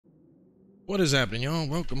What is happening, y'all?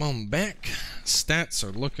 Welcome on back. Stats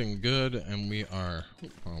are looking good, and we are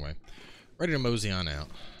ready to mosey on out.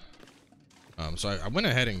 So I went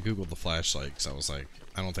ahead and Googled the flashlight because I was like,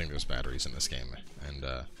 I don't think there's batteries in this game, and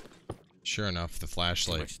sure enough, the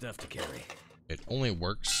flashlight. Too much stuff to carry. It only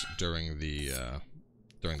works during the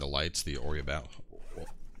lights, the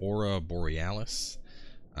Aurora Borealis.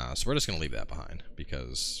 So we're just gonna leave that behind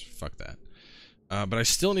because fuck that. But I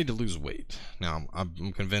still need to lose weight. Now,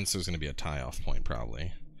 I'm convinced there's going to be a tie-off point,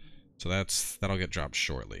 probably. So that'll get dropped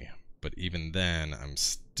shortly. But even then, I'm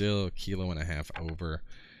still 1.5 kilos over.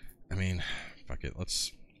 I mean, fuck it.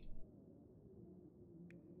 Let's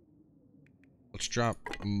drop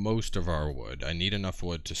most of our wood. I need enough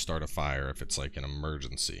wood to start a fire if it's like an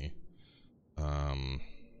emergency. And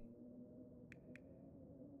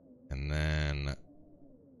then...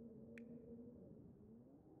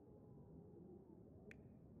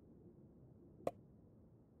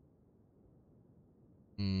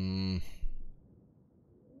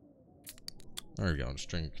 There we go. Just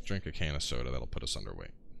drink a can of soda. That'll put us underweight.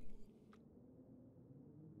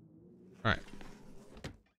 All right.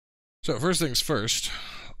 So first things first,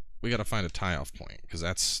 we got to find a tie-off point because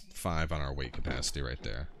that's 5 on our weight capacity right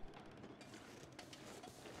there.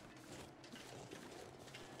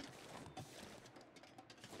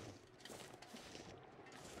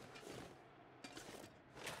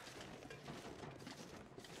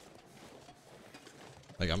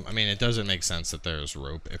 Like, I mean, it doesn't make sense that there's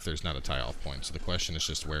rope if there's not a tie-off point. So the question is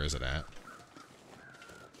just, where is it at?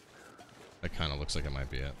 That kind of looks like it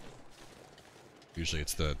might be it. Usually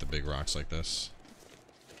it's the big rocks like this.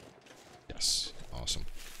 Yes. Awesome.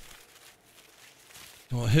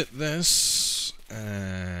 We'll hit this,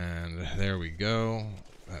 and there we go.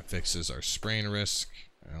 That fixes our sprain risk.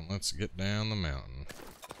 And let's get down the mountain.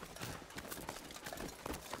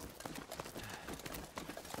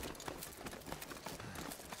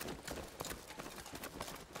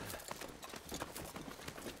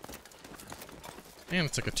 And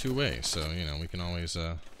it's like a two-way, so, you know, we can always,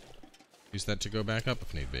 use that to go back up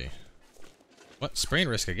if need be. What? Sprain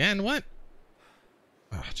risk again? What?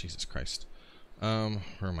 Ah, oh, Jesus Christ. Where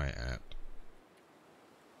am I at?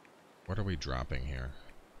 What are we dropping here?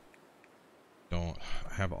 Don't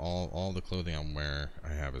have all the clothing I'm wearing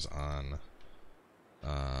I have is on,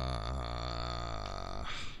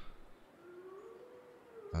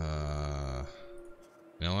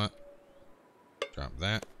 you know what? Drop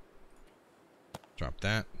that. Drop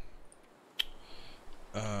that.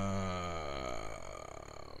 I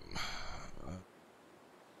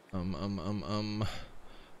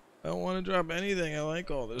don't want to drop anything. I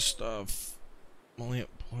like all this stuff. I'm only at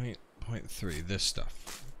point 3. This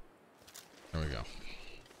stuff. There we go.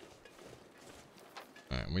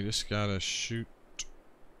 Alright, we just gotta shoot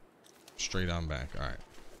straight on back. Alright.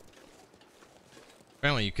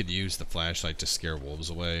 Apparently you could use the flashlight to scare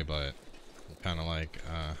wolves away, but I'm kind of like,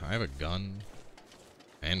 I have a gun.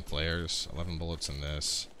 And flares. 11 bullets in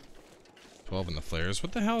this. 12 in the flares.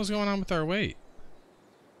 What the hell is going on with our weight?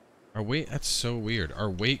 Our weight, that's so weird. Our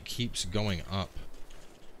weight keeps going up.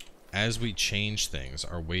 As we change things,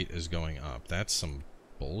 our weight is going up. That's some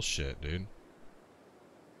bullshit, dude.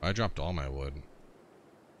 I dropped all my wood.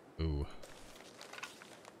 Ooh.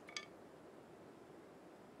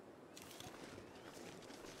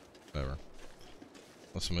 Whatever.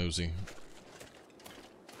 Let's mosey.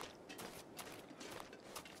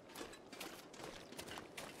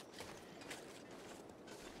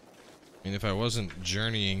 I mean, if I wasn't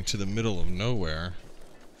journeying to the middle of nowhere,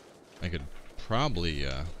 I could probably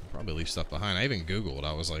leave stuff behind. I even Googled.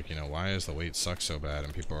 I was like, you know, why does the weight suck so bad?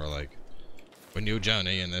 And people are like, when you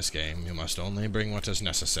journey in this game, you must only bring what is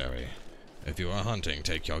necessary. If you are hunting,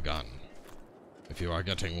 take your gun. If you are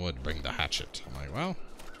getting wood, bring the hatchet. I'm like, well,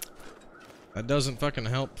 that doesn't fucking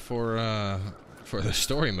help for the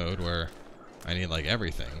story mode where I need like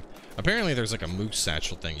everything. Apparently there's like a moose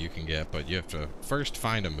satchel thing you can get, but you have to first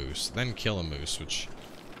find a moose, then kill a moose, which,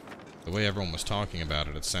 the way everyone was talking about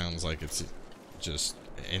it, it sounds like it's just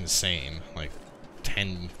insane. Like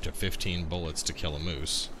 10 to 15 bullets to kill a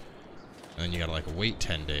moose. And then you gotta like wait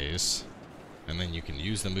 10 days, and then you can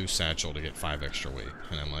use the moose satchel to get 5 extra weight.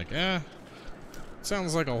 And I'm like,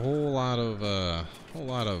 sounds like a whole lot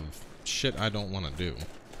of shit I don't want to do.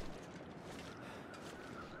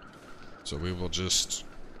 So we will just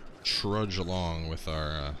trudge along with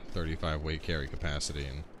our 35 weight carry capacity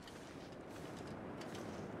and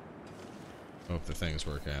hope the things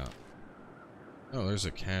work out. Oh, there's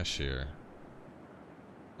a cache here.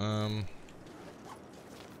 Well,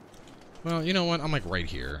 you know what? I'm like right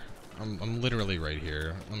here. I'm literally right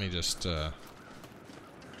here. Let me just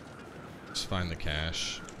find the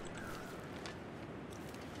cache.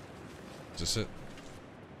 this it?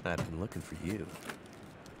 I've been looking for you.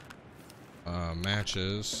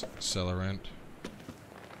 Matches, accelerant.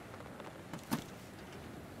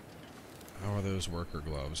 How are those worker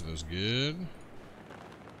gloves? Are those good?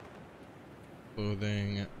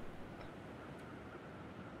 Clothing.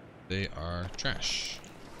 They are trash.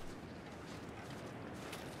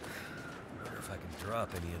 I wonder if I can drop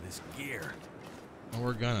any of this gear. Well,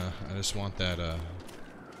 we're gonna. I just want that,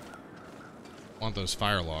 want those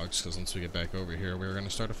fire logs, because once we get back over here, we're gonna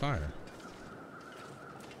start a fire.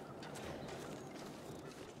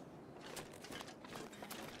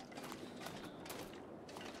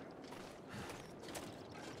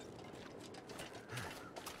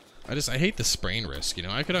 I hate the sprain risk, you know.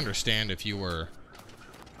 I could understand if you were...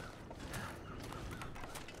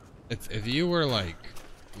 If you were, like,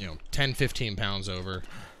 you know, 10, 15 pounds over,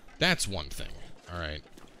 that's one thing, alright?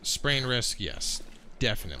 Sprain risk, yes,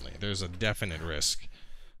 definitely. There's a definite risk,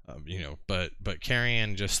 you know, but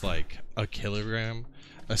carrying just, like, a kilogram,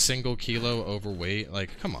 a single kilo overweight,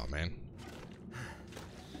 like, come on, man.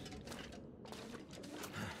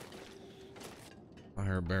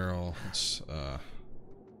 Fire barrel, let's,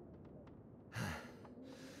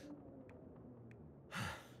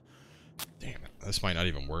 damn it, this might not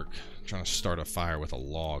even work. Trying to start a fire with a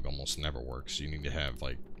log almost never works. You need to have,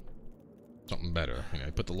 like, something better. You know,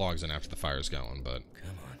 you put the logs in after the fire's going, but...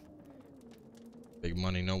 Come on. Big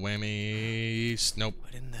money, no whammies. Nope. Why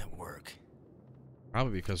didn't that work?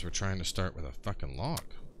 Probably because we're trying to start with a fucking log.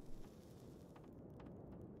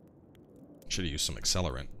 Should have used some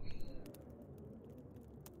accelerant.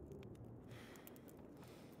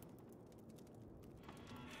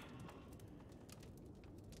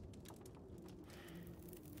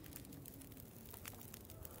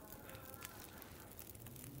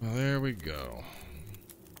 Well, there we go.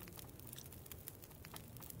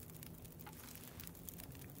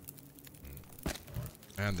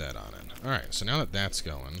 Add that on in. Alright, so now that that's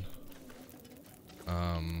going,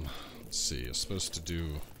 let's see, it's supposed to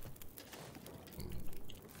do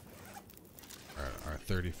our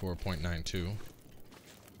 34.92.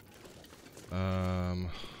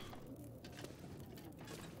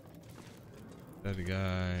 Dead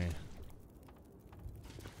guy.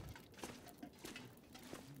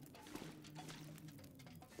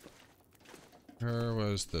 Her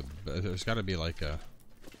was the... There's got to be like a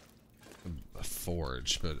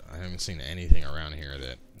forge, but I haven't seen anything around here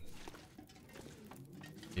that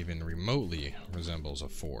even remotely resembles a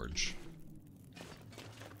forge.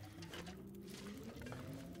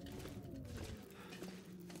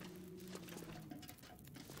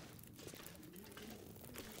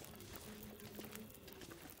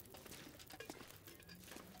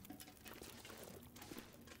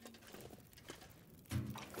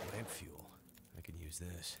 Lamp fuel. I could use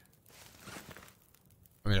this.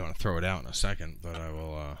 I mean, I want to throw it out in a second, but I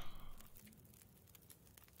will,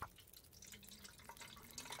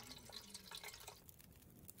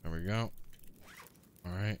 There we go.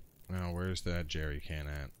 Alright, now where's that jerry can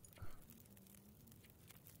at?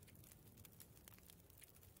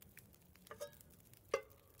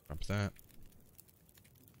 Drop that.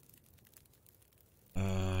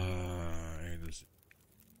 It is...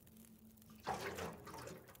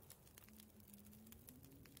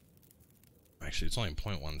 Actually, it's only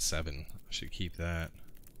 0.17. I should keep that.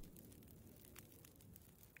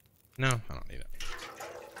 No, I don't need it.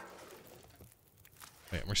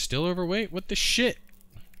 Wait, we're still overweight? What the shit?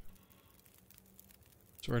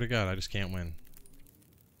 Swear to God, I just can't win.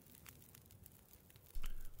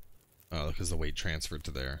 Oh, because the weight transferred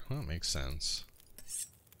to there. Well, that makes sense.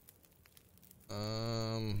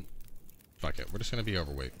 Fuck it. We're just gonna be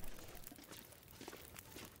overweight.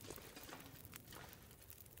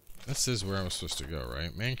 This is where I was supposed to go,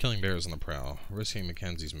 right? Man killing bears on the prowl. Risking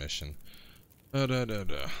Mackenzie's mission.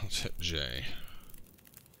 Let's hit J.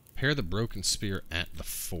 Repair the broken spear at the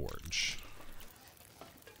forge.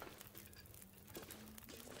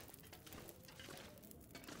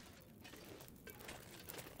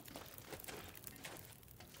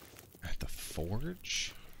 At the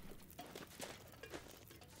forge?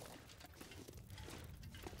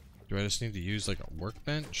 Do I just need to use like a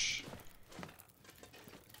workbench?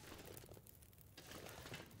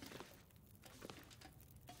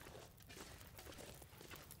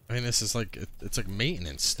 I mean, this is like, it's like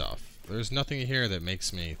maintenance stuff. There's nothing here that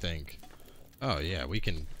makes me think, oh yeah, we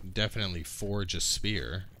can definitely forge a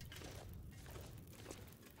spear.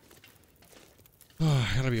 Oh,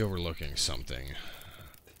 I gotta be overlooking something.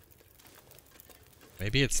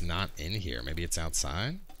 Maybe it's not in here. Maybe it's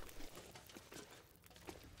outside?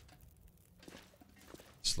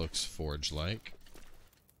 This looks forge-like.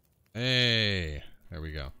 Hey! There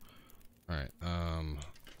we go. Alright.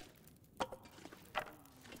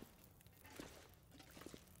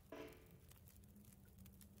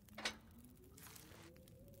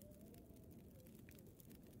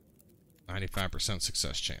 95%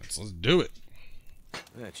 success chance. Let's do it.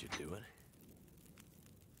 That should do it.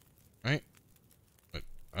 Right? But,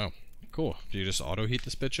 oh, cool. Do you just auto heat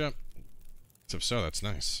this bitch up? If so, that's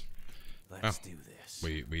nice. Let's do this.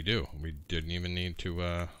 We do. We didn't even need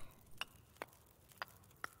to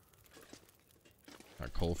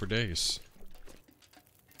got coal for days.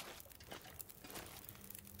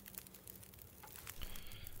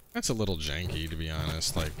 That's a little janky, to be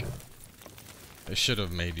honest. Like, they should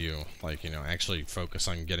have made you, like, you know, actually focus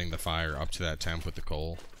on getting the fire up to that temp with the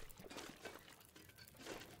coal.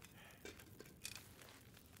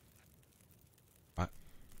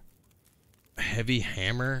 Heavy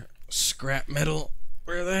hammer? Scrap metal?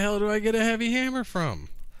 Where the hell do I get a heavy hammer from?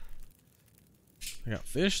 I got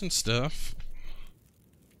fish and stuff.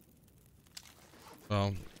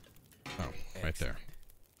 Well, oh, right there.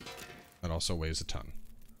 That also weighs a ton.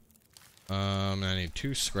 I need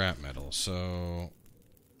 2 scrap metal, so...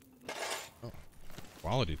 Oh,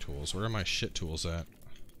 quality tools. Where are my shit tools at?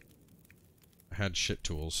 I had shit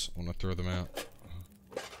tools. I want to throw them out.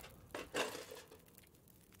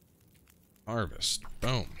 Harvest.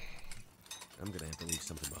 Boom. I'm gonna have to leave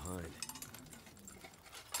something behind.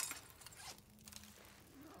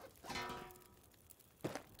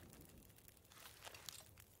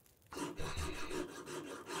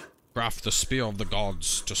 Craft the spear of the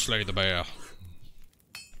gods to slay the bear.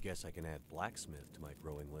 Guess I can add blacksmith to my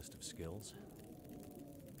growing list of skills.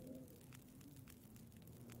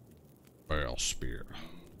 Bear spear.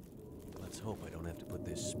 Let's hope I don't have to put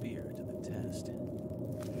this spear to the test.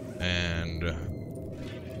 And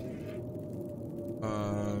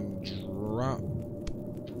drop.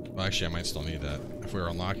 Well, actually, I might still need that. If we were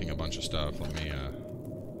unlocking a bunch of stuff, let me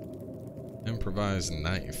improvise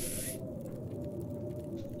knife.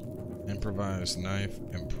 Improvised knife,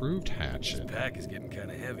 improved hatchet. This pack is getting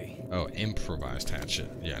kind of heavy. Oh, improvised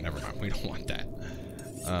hatchet. Yeah, never mind. We don't want that.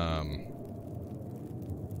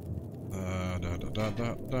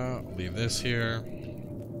 Leave this here.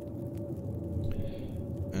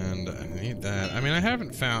 And I need that. I mean, I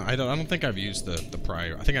haven't found. I don't think I've used the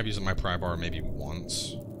pry. I think I've used my pry bar maybe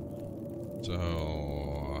once.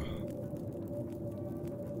 So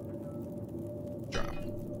drop.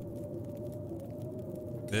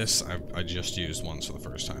 This I just used once for the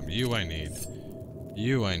first time. You I need.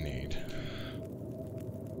 You I need.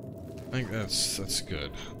 I think that's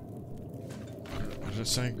good. What did it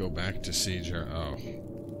say? Go back to siege. Oh,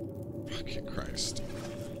 fucking Christ!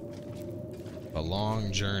 A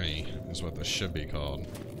long journey is what this should be called.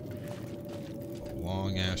 A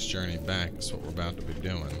long ass journey back is what we're about to be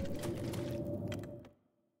doing.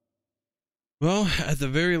 Well, at the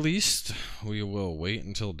very least, we will wait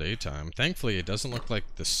until daytime. Thankfully, it doesn't look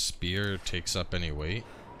like the spear takes up any weight.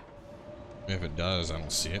 If it does, I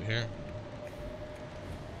don't see it here.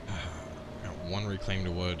 Got 1 reclaimed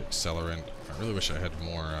wood, accelerant. I really wish I had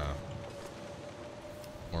more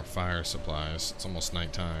fire supplies. It's almost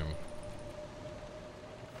nighttime.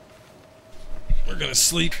 We're gonna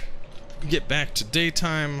sleep, get back to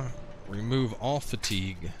daytime, remove all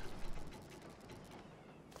fatigue.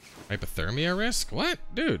 Hypothermia risk? What?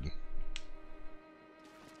 Dude.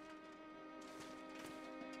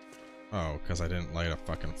 Oh, because I didn't light a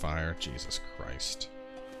fucking fire? Jesus Christ.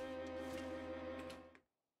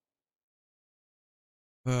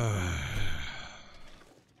 Goddamn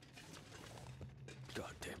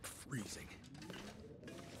freezing.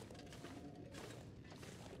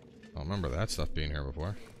 I don't remember that stuff being here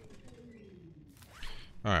before.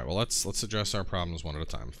 Alright, well let's address our problems one at a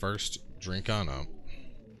time. First, drink on up.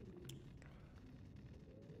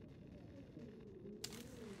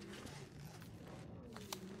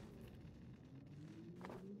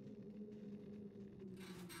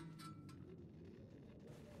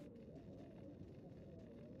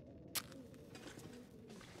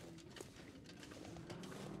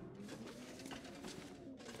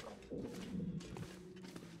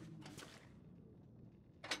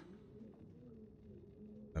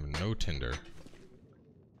 No tinder.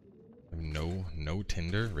 No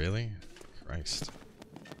tinder? Really? Christ.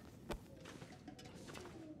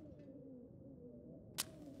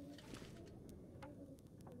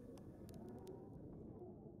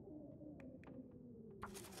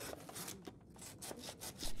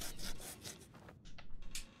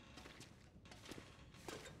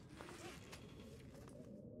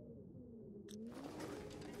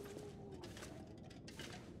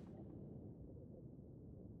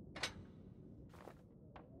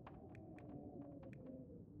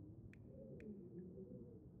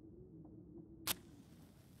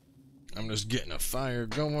 I'm just getting a fire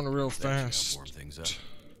going real fast. Warm things up.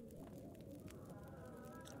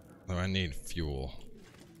 Oh, I need fuel.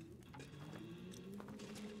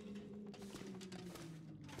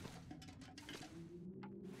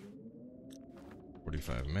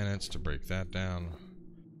 45 minutes to break that down.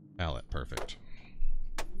 Pallet, perfect.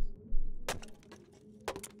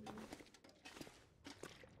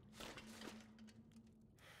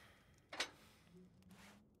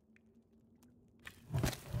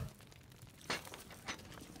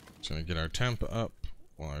 So we get our temp up.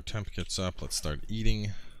 While our temp gets up, let's start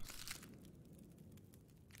eating.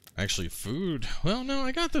 Actually, food. Well, no,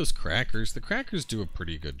 I got those crackers. The crackers do a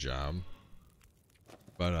pretty good job.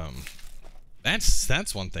 But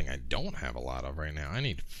that's one thing I don't have a lot of right now. I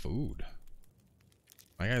need food.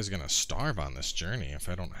 My guy's gonna starve on this journey if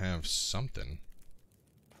I don't have something.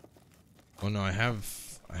 Oh no, I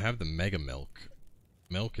have the mega milk.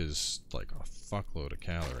 Milk is like a fuckload of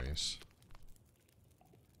calories.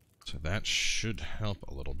 So that should help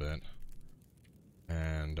a little bit.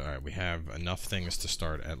 And alright, we have enough things to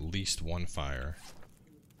start at least one fire.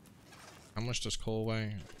 How much does coal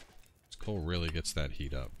weigh? This coal really gets that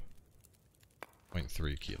heat up.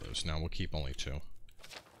 0.3 kilos. Now we'll keep only 2.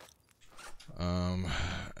 And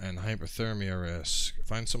hypothermia risk.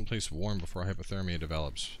 Find someplace warm before hypothermia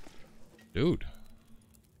develops. Dude.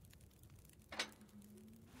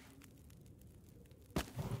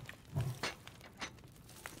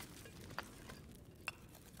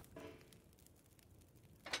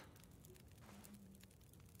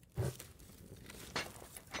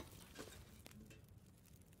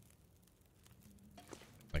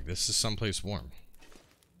 Like, this is someplace warm.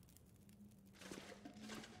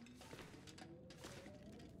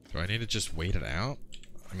 Do I need to just wait it out?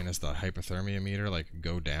 I mean, does the hypothermia meter, like,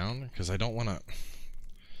 go down? Because I don't want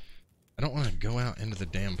to go out into the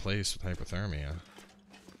damn place with hypothermia.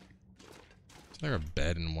 Is there a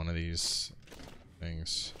bed in one of these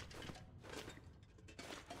things?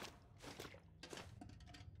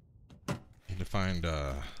 Need to find,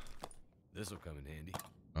 This'll come in handy.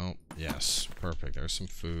 Oh, yes. Perfect. There's some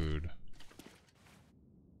food.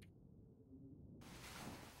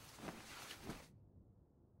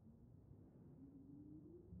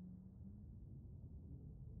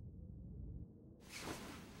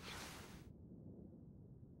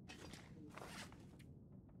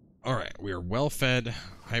 Alright, we are well fed.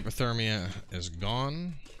 Hypothermia is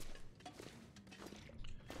gone.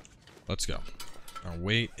 Let's go. Our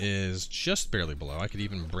weight is just barely below. I could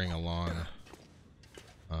even bring along...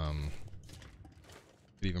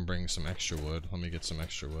 could even bring some extra wood. Let me get some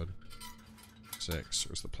extra wood. 6.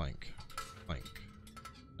 Where's the plank? Plank.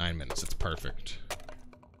 9 minutes. It's perfect.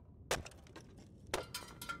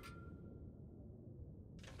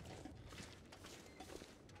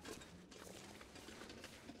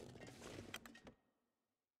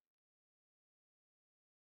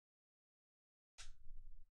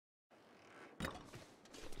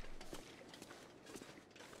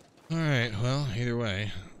 Alright, well, either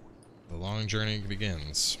way, the long journey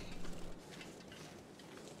begins.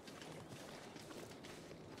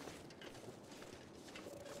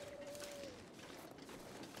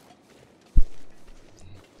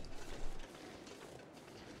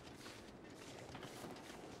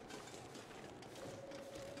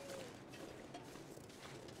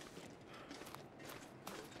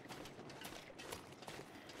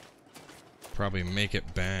 Probably make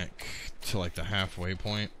it back to like the halfway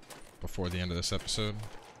point before the end of this episode.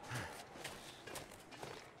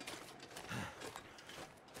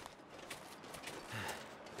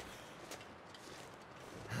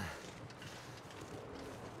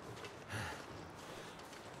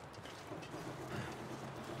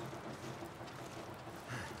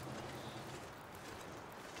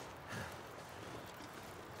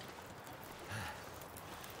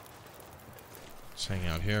 Let's hang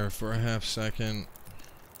out here for a half second.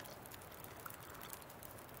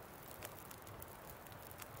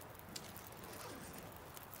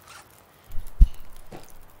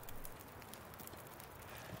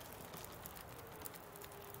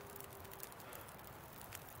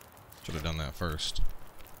 Should have done that first.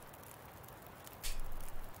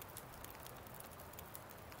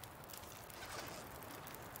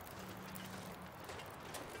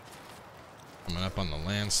 Coming up on the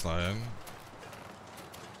landslide.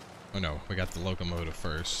 Oh no, we got the locomotive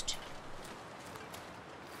first.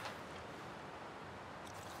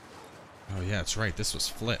 Oh yeah, that's right, this was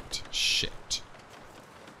flipped. Shit.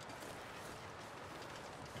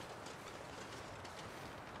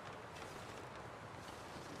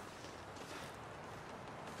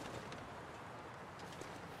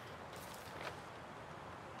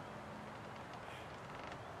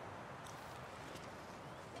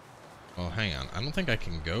 Well, hang on. I don't think I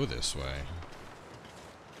can go this way.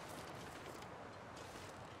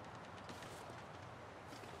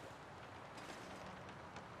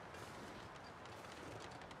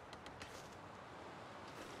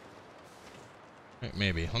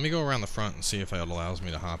 Maybe. Let me go around the front and see if it allows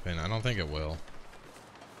me to hop in. I don't think it will.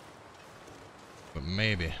 But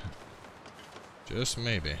maybe. Just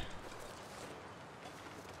maybe.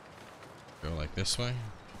 Go like this way.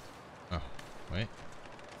 Oh, wait.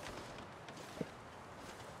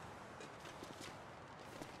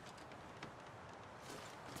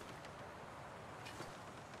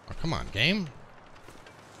 Oh, come on, game.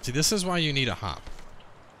 See, this is why you need a hop.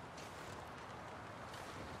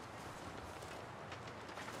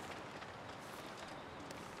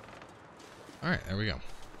 Alright, there we go.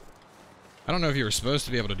 I don't know if you were supposed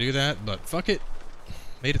to be able to do that, but fuck it.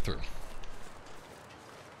 Made it through.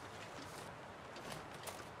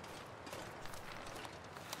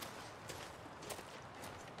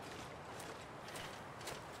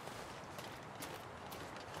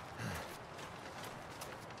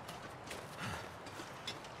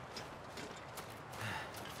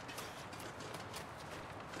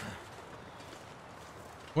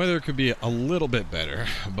 Weather could be a little bit better,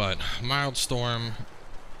 but mild storm,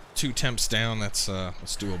 2 temps down, that's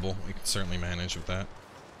doable. We can certainly manage with that.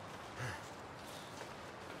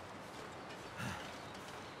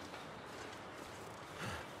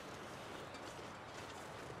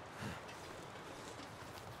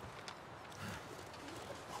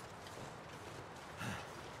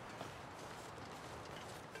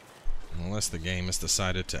 Unless the game has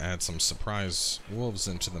decided to add some surprise wolves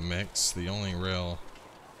into the mix, the only real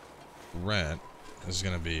threat is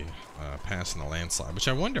going to be passing the landslide, which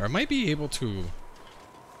I wonder, I might be able to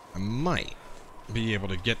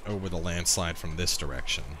get over the landslide from this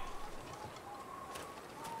direction.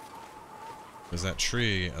 Because that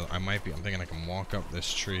tree, I'm thinking I can walk up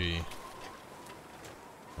this tree,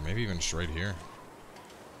 or maybe even just right here.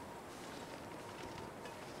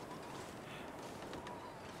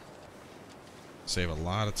 Save a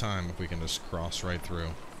lot of time if we can just cross right through.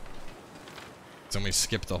 Then we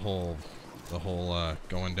skip the whole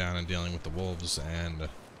going down and dealing with the wolves, and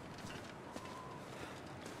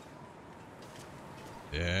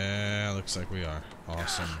yeah, looks like we are.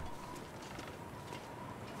 Awesome.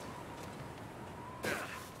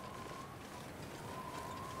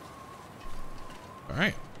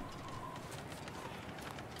 Alright.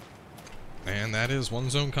 And that is one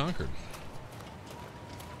zone conquered.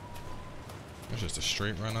 There's just a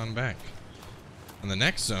straight run on back. And the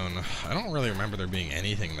next zone, I don't really remember there being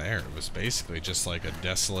anything there. It was basically just like a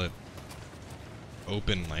desolate,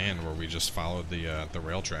 open land where we just followed the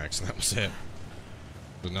rail tracks, and that was it.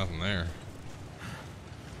 There's nothing there.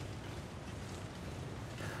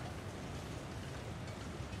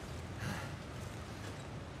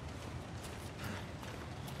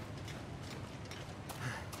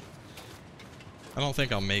 I don't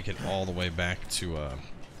think I'll make it all the way back to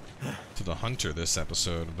the hunter this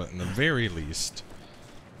episode, but in the very least,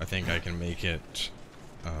 I think I can make it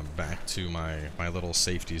back to my little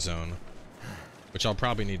safety zone, which I'll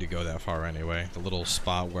probably need to go that far anyway. The little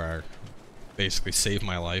spot where I basically saved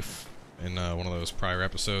my life in one of those prior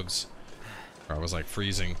episodes, where I was like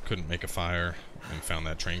freezing, couldn't make a fire, and found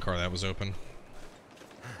that train car that was open.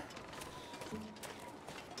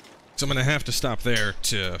 So I'm gonna have to stop there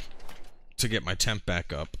to get my temp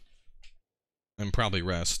back up, and probably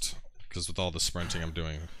rest, because with all the sprinting I'm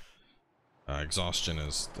doing, exhaustion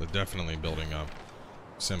is definitely building up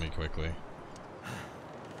semi-quickly.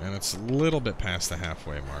 And it's a little bit past the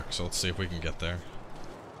halfway mark, so let's see if we can get there.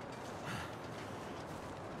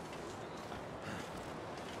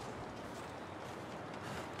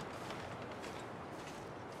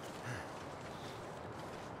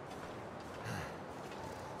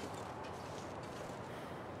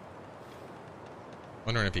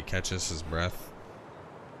 Wondering if he catches his breath.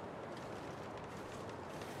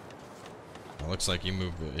 It looks like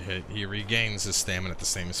he regains his stamina at the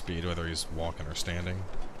same speed, whether he's walking or standing.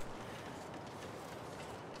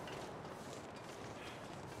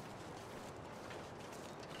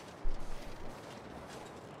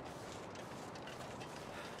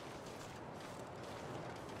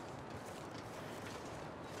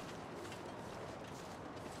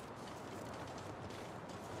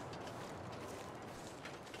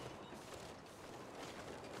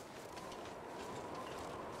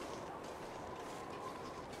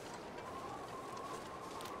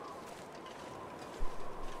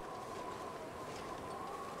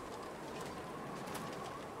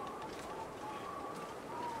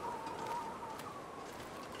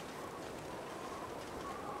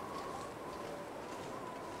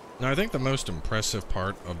 Now, I think the most impressive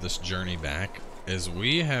part of this journey back is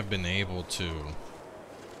we have been able to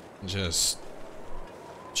just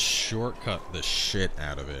shortcut the shit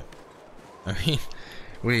out of it. I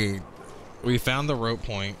mean, we found the rope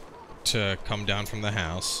point to come down from the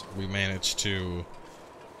house. We managed to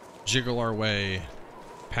jiggle our way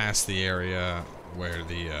past the area where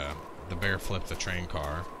the bear flipped the train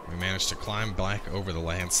car. We managed to climb back over the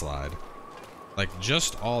landslide. Like,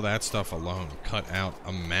 just all that stuff alone cut out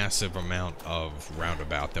a massive amount of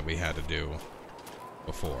roundabout that we had to do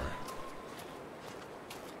before.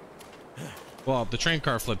 Well, the train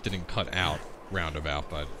car flip didn't cut out roundabout,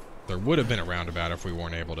 but there would have been a roundabout if we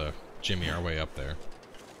weren't able to jimmy our way up there.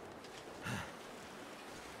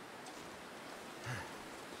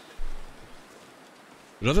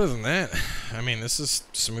 But other than that, I mean, this is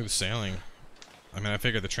smooth sailing. I mean, I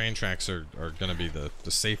figure the train tracks are going to be the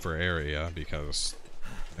safer area because,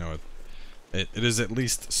 you know, it is at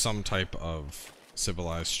least some type of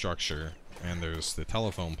civilized structure, and there's the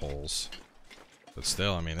telephone poles. But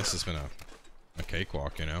still, I mean, this has been a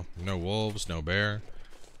cakewalk, you know? No wolves, no bear.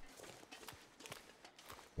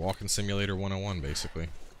 Walking Simulator 101, basically.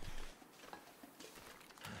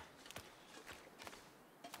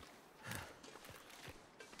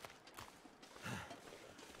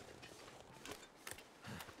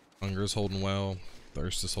 Hunger's holding well.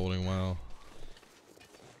 Thirst is holding well.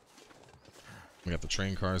 We got the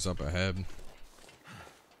train cars up ahead.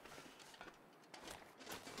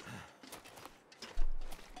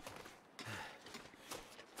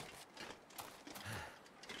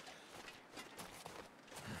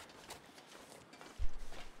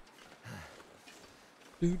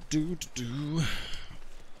 I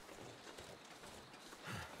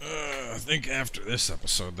think after this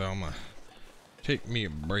episode, though, I'm gonna take me a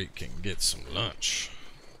break and get some lunch.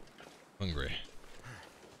 Hungry.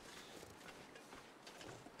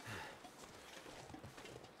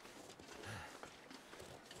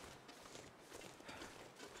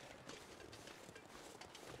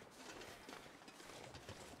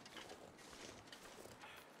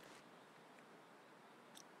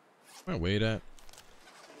 Where my weight at?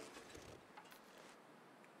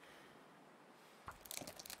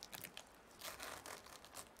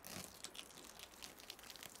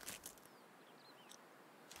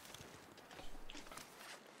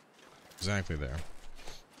 Exactly there.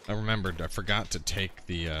 I remembered I forgot to take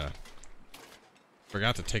the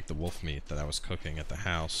wolf meat that I was cooking at the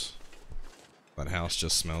house. That house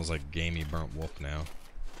just smells like gamey burnt wolf now.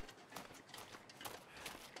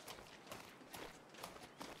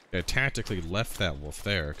 I tactically left that wolf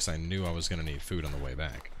there because I knew I was going to need food on the way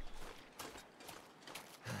back.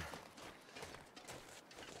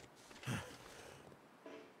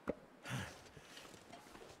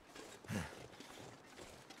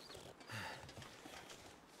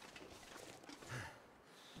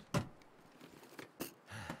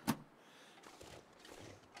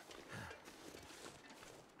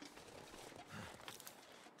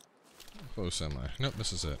 How close am I? Nope,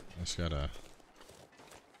 this is it. I just gotta...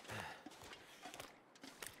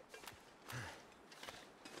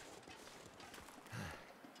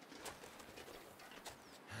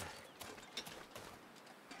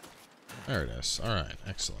 There it is. Alright,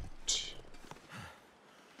 excellent.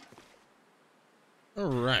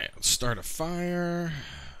 Alright, let's start a fire.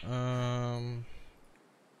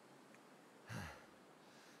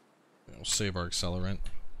 We'll save our accelerant.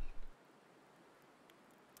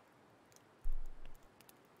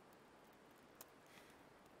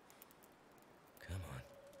 Come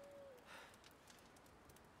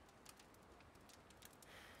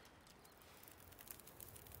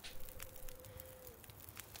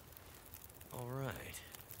on. All right.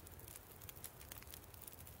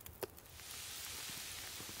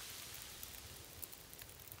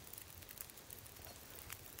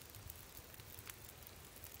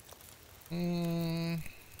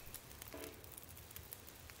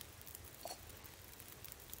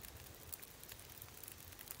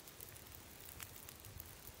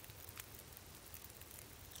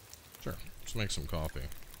 Sure, let's make some coffee.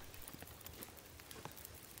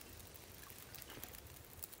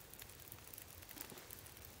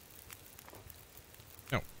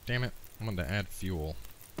 No, damn it. I wanted to add fuel.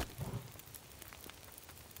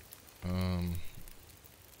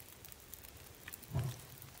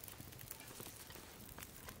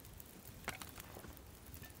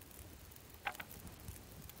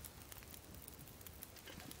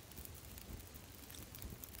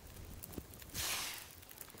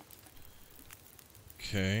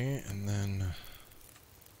 Okay, and then...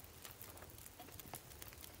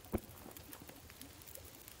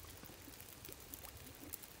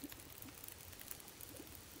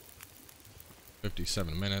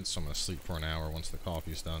 "57 minutes, so I'm gonna sleep for an hour once the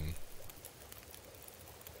coffee's done."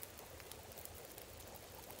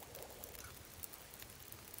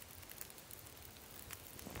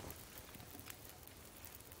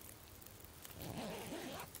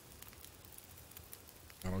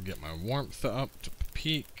 I'll get my warmth up to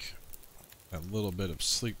peak. A little bit of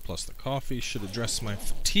sleep plus the coffee should address my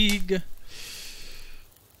fatigue.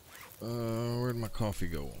 Where'd my coffee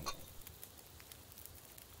go?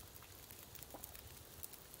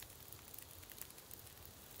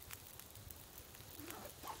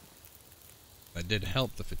 That did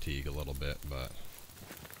help the fatigue a little bit, but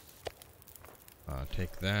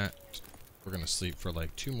take that. We're gonna sleep for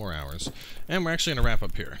like 2 more hours, and we're actually gonna wrap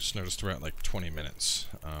up here. Just noticed we're at like 20 minutes.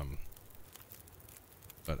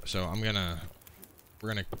 But so we're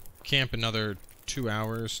gonna camp another 2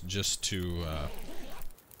 hours just to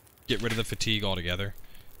get rid of the fatigue altogether.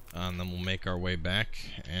 And then we'll make our way back,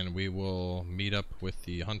 and we will meet up with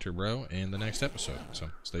the Hunter Bro in the next episode. So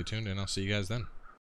stay tuned, and I'll see you guys then.